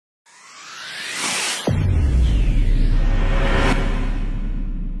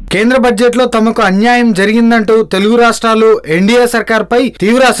కేంద్ర బడ్జెట్ లో తమకు అన్యాయం జరిగిందంటూ తెలుగు రాష్ట్రాలు ఎన్డీఏ సర్కార్ పై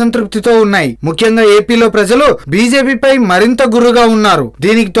తీవ్ర అసంతృప్తితో ఉన్నాయి. ముఖ్యంగా ఏపీలో ప్రజలు బీజేపీపై మరింత గుర్రుగా ఉన్నారు.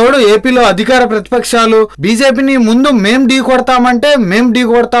 దీనికి తోడు ఏపీలో అధికార ప్రతిపక్షాలు బీజేపీని ముందు మేం ఢీ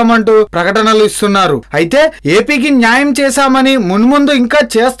కొడతామంటూ ప్రకటనలు ఇస్తున్నారు. అయితే ఏపీకి న్యాయం చేశామని మున్ముందు ఇంకా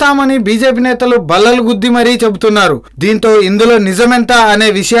చేస్తామని బీజేపీ నేతలు బల్లలు గుద్ది మరీ చెబుతున్నారు. దీంతో ఇందులో నిజమెంత అనే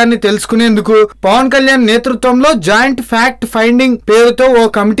విషయాన్ని తెలుసుకునేందుకు పవన్ కళ్యాణ్ నేతృత్వంలో జాయింట్ ఫ్యాక్ట్ ఫైండింగ్ పేరుతో ఓ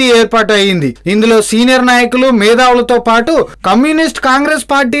కమిటీ ఏర్పాటు అయింది. ఇందులో సీనియర్ నాయకులు మేధావులతో పాటు కమ్యూనిస్ట్ కాంగ్రెస్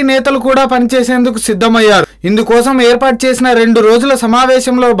పార్టీ నేతలు కూడా పనిచేసేందుకు సిద్ధమయ్యారు. ఇందుకోసం ఏర్పాటు చేసిన 2 రోజుల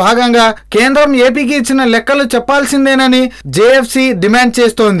సమావేశంలో భాగంగా కేంద్రం ఏపీకి ఇచ్చిన లెక్కలు చెప్పాల్సిందేనని జేఎఫ్సీ డిమాండ్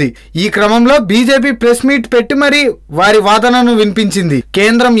చేస్తోంది. ఈ క్రమంలో బీజేపీ ప్రెస్ మీట్ పెట్టి మరీ వారి వాదనను వినిపించింది.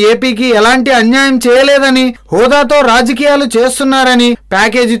 కేంద్రం ఏపీకి ఎలాంటి అన్యాయం చేయలేదని, హోదాతో రాజకీయాలు చేస్తున్నారని,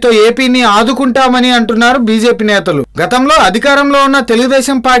 ప్యాకేజీతో ఏపీని ఆదుకుంటామని అంటున్నారు బీజేపీ నేతలు. గతంలో అధికారంలో ఉన్న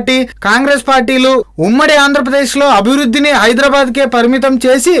తెలుగుదేశం పార్టీ, కాంగ్రెస్ పార్టీలు ఉమ్మడి ఆంధ్రప్రదేశ్ లో అభివృద్ధిని హైదరాబాద్ కే పరిమితం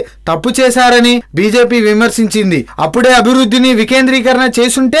చేసి తప్పు చేశారని బీజేపీ విమర్శించింది. అప్పుడే అభివృద్ధిని వికేంద్రీకరణ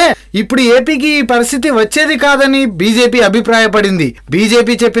చేసుంటే ఇప్పుడు ఏపీకి ఈ పరిస్థితి వచ్చేది కాదని బీజేపీ అభిప్రాయపడింది.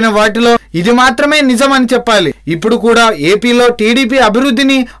 బీజేపీ చెప్పిన వాటిలో ఇది మాత్రమే నిజం అని చెప్పాలి. ఇప్పుడు కూడా ఏపీలో టీడీపీ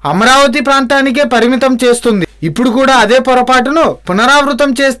అభివృద్ధిని అమరావతి ప్రాంతానికే పరిమితం చేస్తుంది. ఇప్పుడు కూడా అదే పొరపాటును పునరావృతం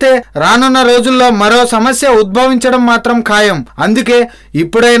చేస్తే రానున్న రోజుల్లో మరో సమస్య ఉద్భవించడం మాత్రం ఖాయం. అందుకే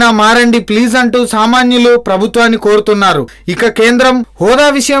ఇప్పుడైనా మారండి ప్లీజ్ అంటూ సామాన్యులు ప్రభుత్వాన్ని కోరుతున్నారు. ఇక కేంద్రం హోదా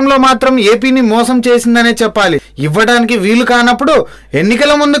విషయంలో మాత్రం ఏపీని మోసం చేసిందనే చెప్పాలి. ఇవ్వడానికి వీలు కానప్పుడు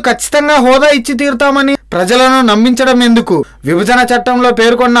ఎన్నికల ముందు ఖచ్చితంగా హోదా ఇచ్చి తీరుతామని ప్రజలను నమ్మించడం ఎందుకు? విభజన చట్టంలో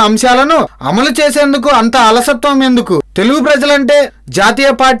పేర్కొన్న అంశాలను అమలు చేసేందుకు అంత అలసత్వం ఎందుకు? తెలుగు ప్రజలంటే జాతీయ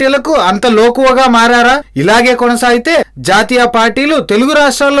పార్టీలకు అంత లోకువగా మారారా? ఇలాగే కొనసాగితే జాతీయ పార్టీలు తెలుగు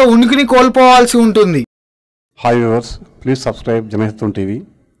రాష్ట్రాల్లో ఉనికిని కోల్పోవాల్సి ఉంటుంది. Hi viewers, please subscribe Janahitam TV.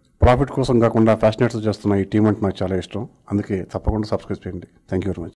 Profit కోసం కాకుండా ఫ్యాషనేట్స్ చేస్తున్న ఈ టీం అంటే నాకు చాలా ఇష్టం. అందుకే తప్పకుండా సబ్స్క్రైబ్ చేయండి. Thank you very much.